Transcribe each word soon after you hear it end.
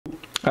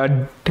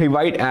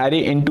divide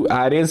array into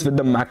arrays with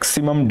the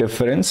maximum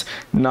difference.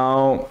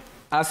 Now,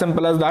 as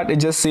simple as that, it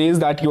just says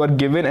that you are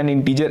given an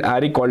integer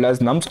array called as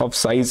nums of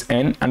size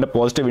n and a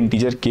positive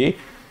integer k.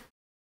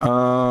 You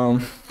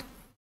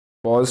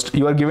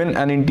are given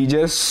an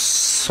integer,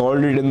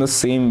 solved it in the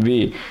same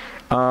way.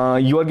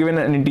 You are given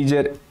an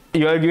integer,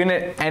 you are given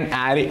an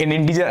array, an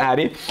integer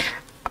array,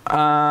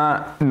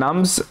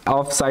 nums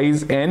of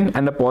size n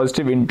and a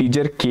positive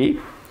integer k.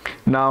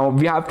 Now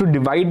we have to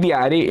divide the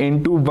array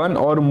into one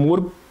or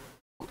more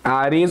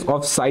arrays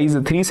of size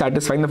 3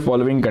 satisfying the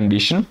following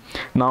condition.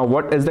 Now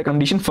what is the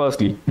condition?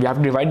 Firstly, we have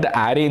to divide the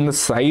array in the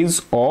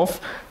size of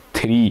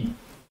 3,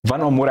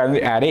 one or more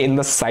array in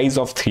the size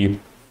of 3.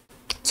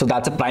 So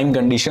that's a prime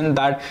condition,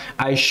 that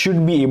I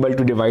should be able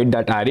to divide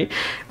that array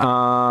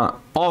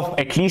of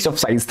at least of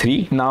size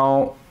 3.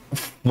 Now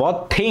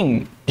what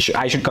thing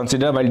I should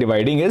consider while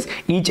dividing is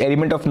each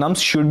element of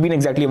nums should be in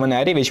exactly one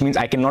array, which means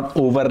I cannot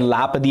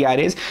overlap the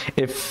arrays.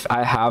 If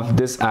I have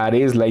this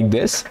arrays like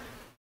this,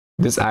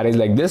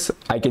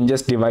 I can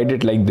just divide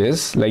it like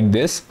this,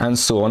 and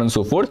so on and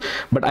so forth,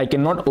 but I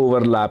cannot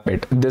overlap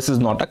it. This is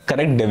not a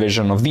correct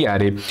division of the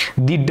array.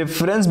 The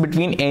difference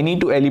between any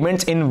two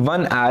elements in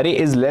one array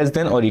is less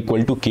than or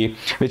equal to k,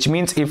 which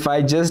means if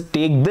I just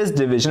take this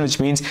division,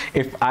 which means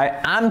if I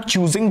am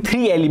choosing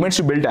 3 elements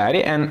to build an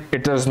array and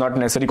it is not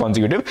necessarily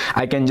consecutive,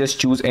 I can just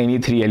choose any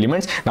 3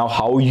 elements. Now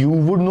how you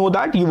would know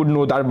that? You would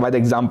know that by the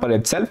example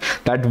itself,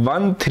 that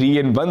 1, 3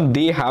 and 1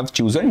 they have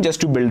chosen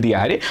just to build the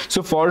array.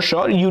 So for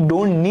sure you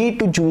don't need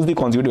to choose the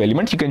consecutive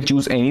elements, you can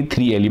choose any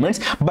 3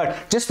 elements, but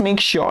just make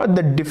sure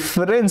the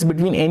difference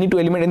between any 2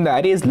 elements in the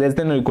array is less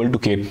than or equal to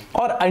k.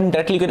 Or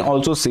indirectly you can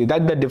also say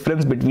that the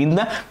difference between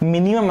the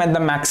minimum and the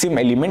maximum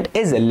element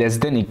is less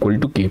than or equal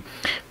to k.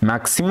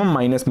 Maximum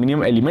minus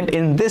minimum element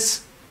in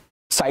this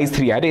size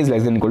 3 array is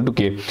less than or equal to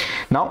k.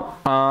 Now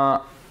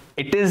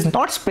it is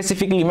not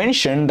specifically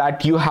mentioned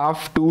that you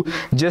have to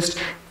just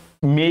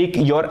make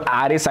your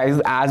array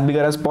size as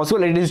bigger as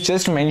possible. It is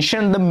just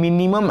mentioned the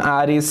minimum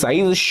array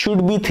size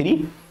should be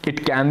 3.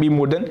 It can be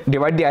more than,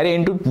 divide the array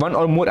into one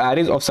or more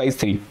arrays of size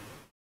 3.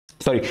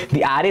 Sorry,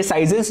 the array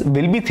sizes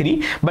will be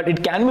 3, but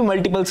it can be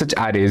multiple such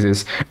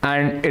arrays.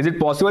 And is it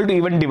possible to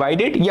even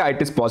divide it? Yeah,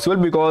 it is possible,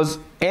 because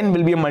n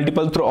will be a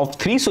multiple of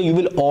 3, so you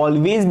will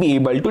always be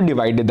able to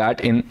divide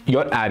that in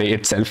your array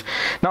itself.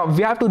 Now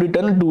we have to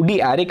return a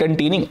 2D array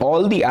containing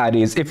all the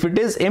arrays. If it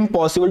is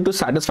impossible to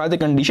satisfy the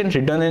condition,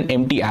 return an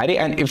empty array,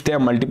 and if there are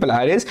multiple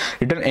arrays,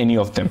 return any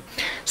of them.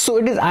 So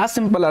it is as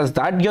simple as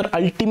that. Your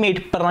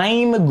ultimate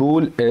prime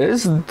goal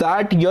is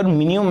that your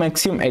minimum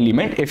maximum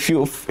element, if you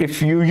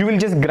will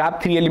just grab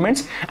 3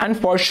 elements, and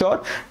for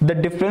sure the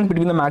difference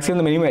between the maximum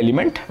and the minimum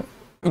element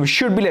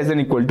should be less than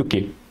or equal to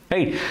k,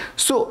 right?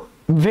 So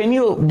when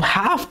you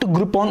have to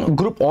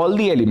group all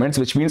the elements,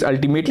 which means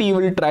ultimately you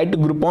will try to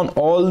group on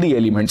all the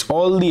elements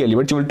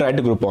you will try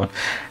to group on,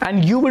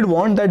 and you would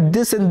want that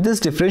this and this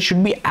difference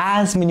should be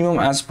as minimum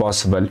as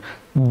possible.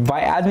 Why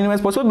as minimum as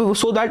possible?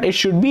 So that it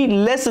should be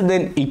less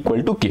than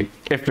equal to k.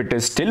 If it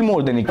is still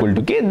more than equal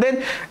to k,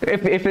 then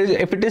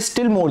if it is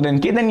still more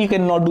than k, then you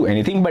cannot do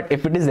anything. But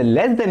if it is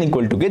less than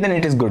equal to k, then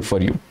it is good for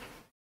you.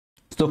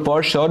 So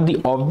for sure the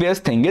obvious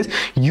thing is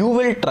you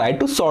will try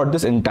to sort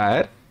this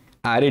entire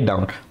array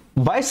down.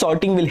 Why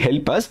sorting will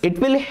help us? It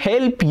will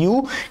help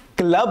you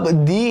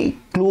club the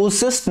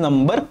closest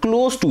number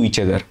close to each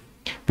other,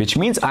 which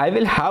means I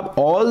will have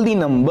all the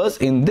numbers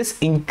in this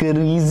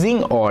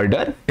increasing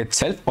order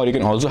itself, or you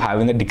can also have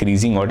in the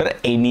decreasing order,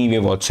 any way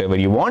whatsoever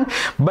you want.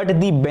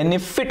 But the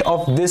benefit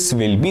of this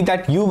will be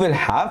that you will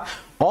have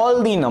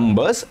all the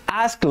numbers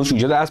as close to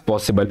each other as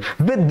possible.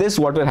 With this,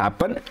 what will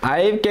happen?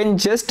 I can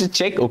just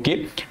check,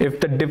 okay,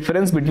 if the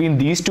difference between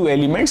these 2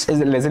 elements is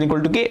less than or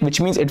equal to k, which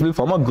means it will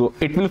form a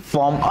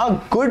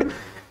good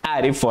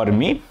array for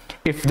me.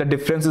 If the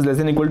difference is less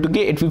than or equal to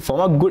k, it will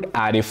form a good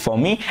array for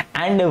me.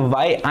 And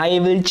why I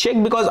will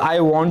check? Because I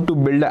want to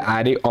build an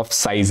array of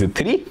size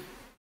 3.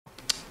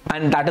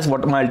 And that is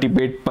what my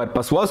ultimate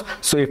purpose was.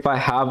 So if I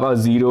have a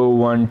 0,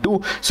 1,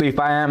 2, so if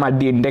I am at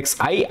the index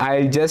I,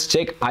 I'll just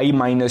check I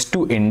minus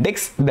 2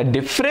 index, the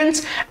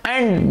difference,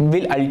 and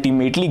will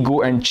ultimately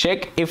go and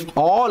check if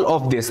all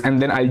of this,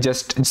 and then I'll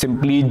just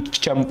simply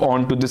jump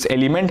on to this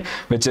element,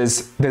 which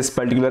is this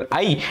particular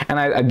I, and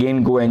I'll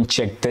again go and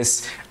check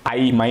this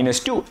I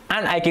minus 2,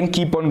 and I can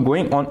keep on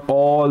going on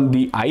all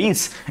the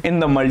i's in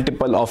the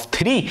multiple of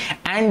 3,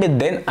 and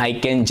then I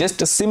can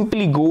just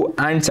simply go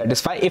and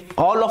satisfy. If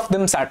all of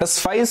them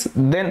satisfies,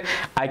 then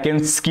I can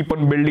keep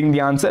on building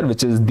the answer,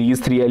 which is these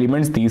 3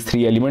 elements, these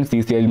 3 elements,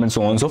 these 3 elements,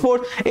 so on and so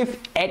forth. If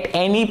at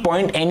any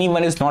point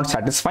anyone is not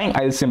satisfying,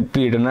 I'll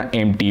simply return an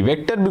empty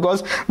vector,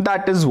 because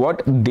that is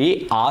what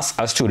they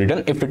ask us to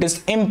return if it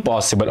is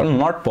impossible or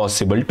not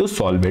possible to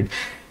solve it.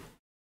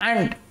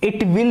 And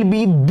it will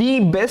be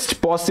the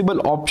best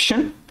possible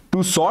option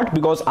to sort,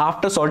 because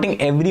after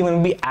sorting everyone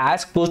will be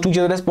as close to each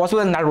other as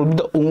possible, and that would be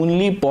the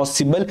only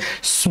possible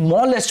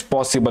smallest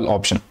possible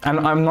option. And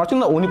I'm not saying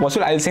the only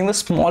possible, I'll say the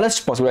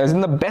smallest possible, as in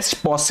the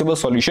best possible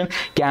solution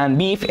can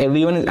be if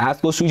everyone is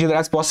as close to each other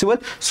as possible,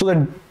 so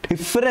that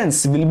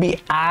difference will be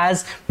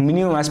as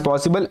minimum as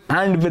possible,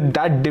 and with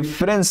that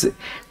difference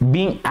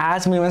being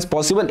as minimum as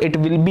possible, it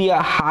will be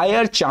a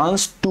higher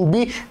chance to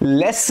be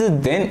less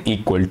than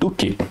equal to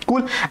k.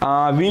 Cool.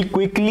 We'll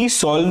quickly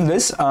solve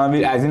this,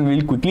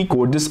 we'll quickly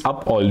code this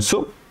up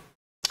also.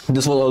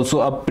 This was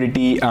also a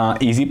pretty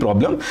easy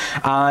problem.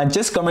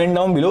 Just comment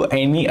down below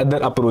any other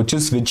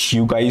approaches which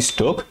you guys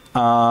took.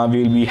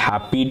 We will be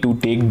happy to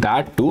take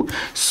that too.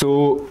 So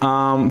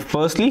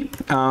firstly,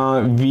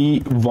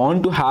 we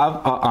want to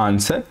have an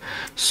answer,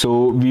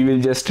 so we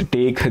will just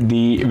take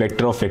the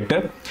vector of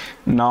vector.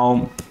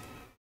 Now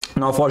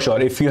for sure,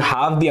 if you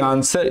have the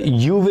answer,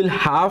 you will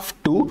have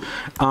to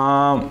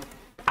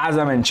as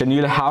I mentioned,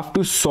 you'll have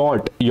to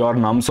sort your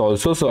nums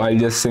also. So I'll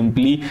just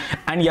simply,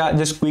 and yeah,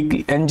 just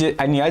quickly, and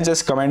yeah,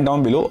 just comment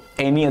down below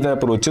any other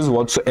approaches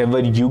whatsoever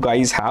you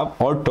guys have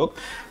or took.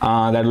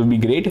 That will be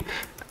great.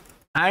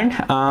 And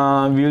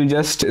we'll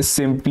just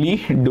simply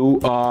do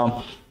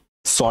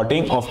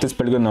sorting of this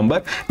particular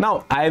number.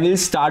 Now I will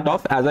start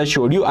off, as I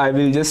showed you, I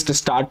will just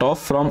start off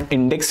from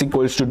index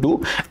equals to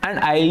 2, and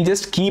I'll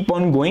just keep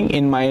on going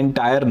in my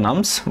entire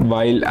nums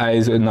while I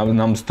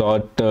nums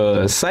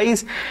dot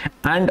size,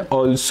 and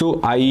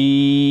also I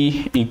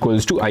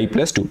equals to I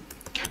plus 2,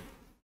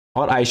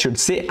 or I should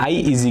say I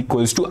is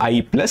equals to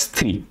I plus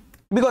 3,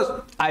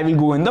 because I will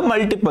go in the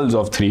multiples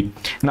of 3.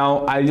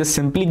 Now I'll just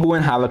simply go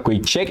and have a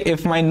quick check.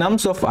 If my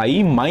nums of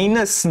I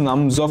minus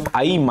nums of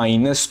I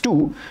minus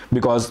 2,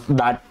 because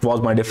that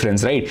was my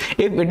difference, right?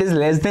 If it is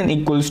less than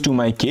equals to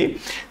my k,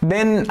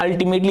 then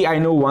ultimately I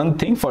know one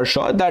thing for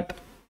sure, that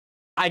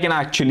I can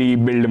actually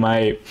build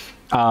my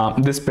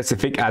this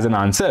specific as an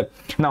answer.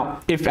 Now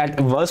if at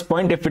worst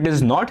point, if it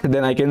is not,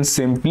 then I can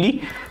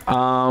simply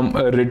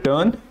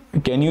return.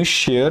 Can you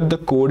share the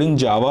code in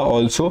Java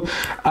also?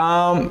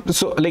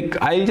 So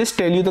like, I'll just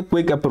tell you the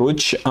quick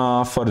approach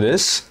for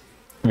this.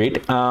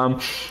 Wait,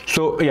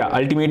 so yeah,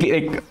 ultimately,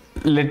 like,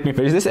 let me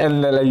finish this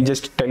and I'll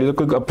just tell you the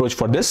quick approach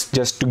for this,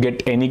 just to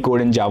get any code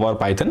in Java or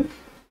Python.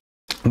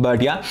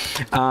 But yeah,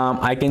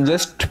 I can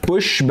just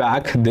push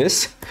back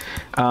this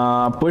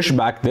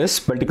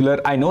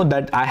particular. I know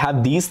that I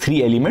have these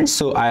 3 elements,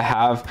 so I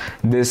have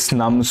this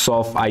nums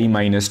of I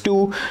minus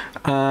 2,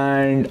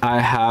 and I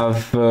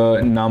have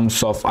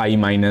nums of I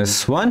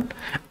minus 1,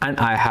 and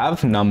I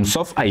have nums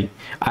of I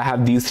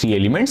have these 3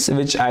 elements,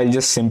 which I'll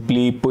just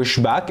simply push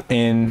back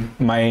in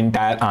my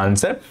entire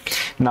answer.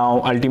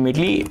 Now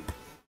ultimately,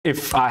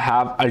 if I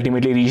have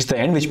ultimately reached the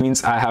end, which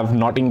means I have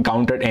not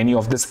encountered any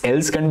of this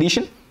else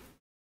condition,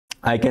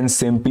 I can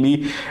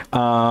simply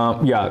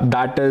yeah,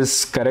 that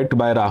is correct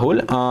by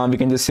Rahul. We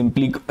can just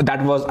simply,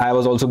 I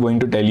was also going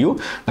to tell you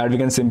that we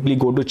can simply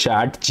go to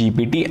chat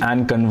GPT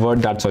and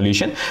convert that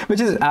solution,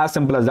 which is as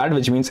simple as that,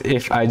 which means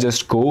if I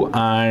just go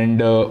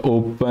and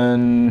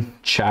open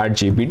chat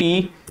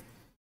GPT,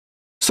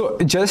 so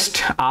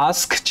just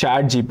ask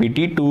chat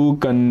GPT to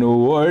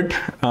convert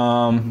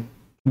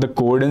the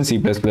code in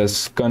C++,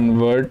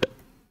 convert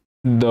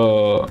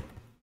the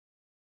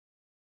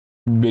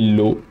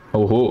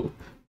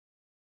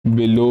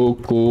below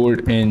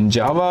code in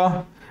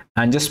Java,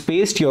 and just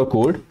paste your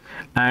code,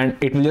 and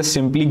it will just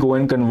simply go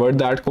and convert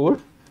that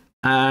code,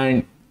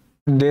 and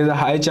there's a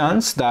high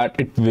chance that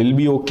it will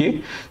be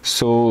okay.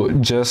 So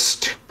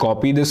just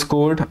copy this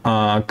code,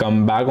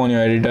 come back on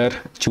your editor,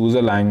 choose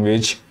a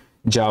language,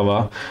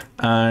 Java,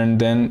 and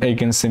then you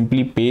can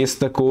simply paste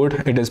the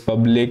code. It is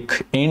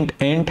public int,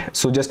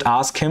 so just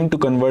ask him to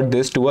convert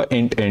this to a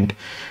int,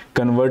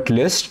 convert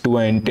list to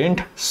a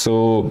int.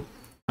 So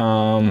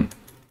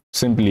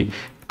simply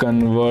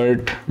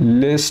convert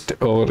list,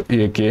 or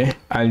okay,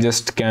 I'll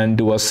just can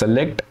do a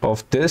select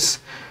of this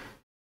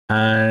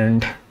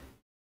and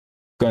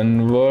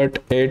convert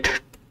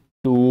it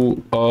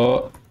to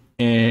a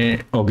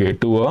int,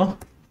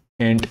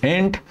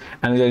 and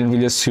then we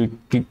just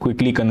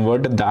quickly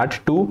convert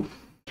that to.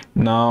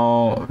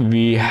 Now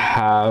we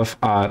have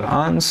our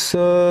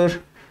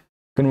answer.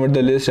 Convert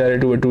the list array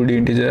to a 2D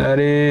integer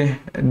array.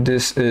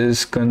 This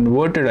is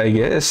converted, I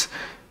guess.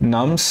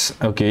 Nums,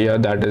 okay, yeah,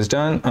 that is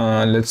done.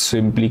 Let's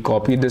simply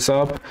copy this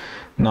up.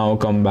 Now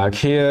come back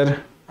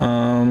here,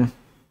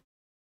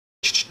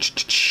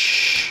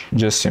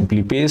 just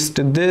simply paste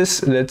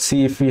this. Let's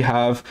see if we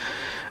have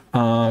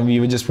we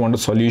would just want a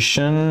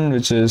solution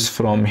which is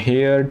from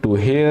here to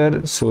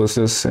here, so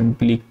just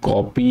simply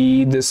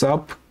copy this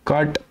up,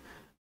 cut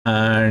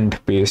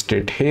and paste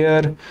it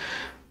here.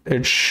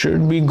 It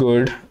should be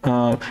good.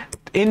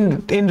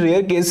 In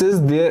rare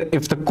cases, there,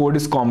 if the code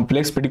is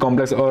pretty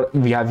complex, or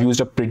we have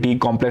used a pretty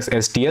complex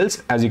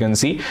STLs, as you can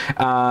see,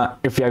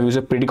 if we have used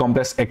a pretty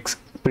complex STLs,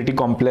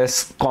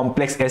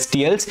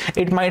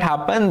 it might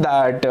happen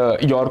that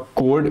your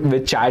code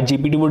with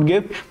ChatGPT would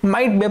give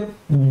might be a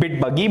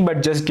bit buggy,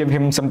 but just give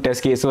him some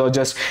test cases, or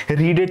just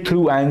read it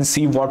through and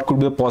see what could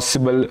be the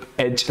possible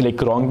edge,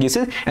 like wrong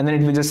cases, and then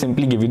it will just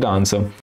simply give you the answer.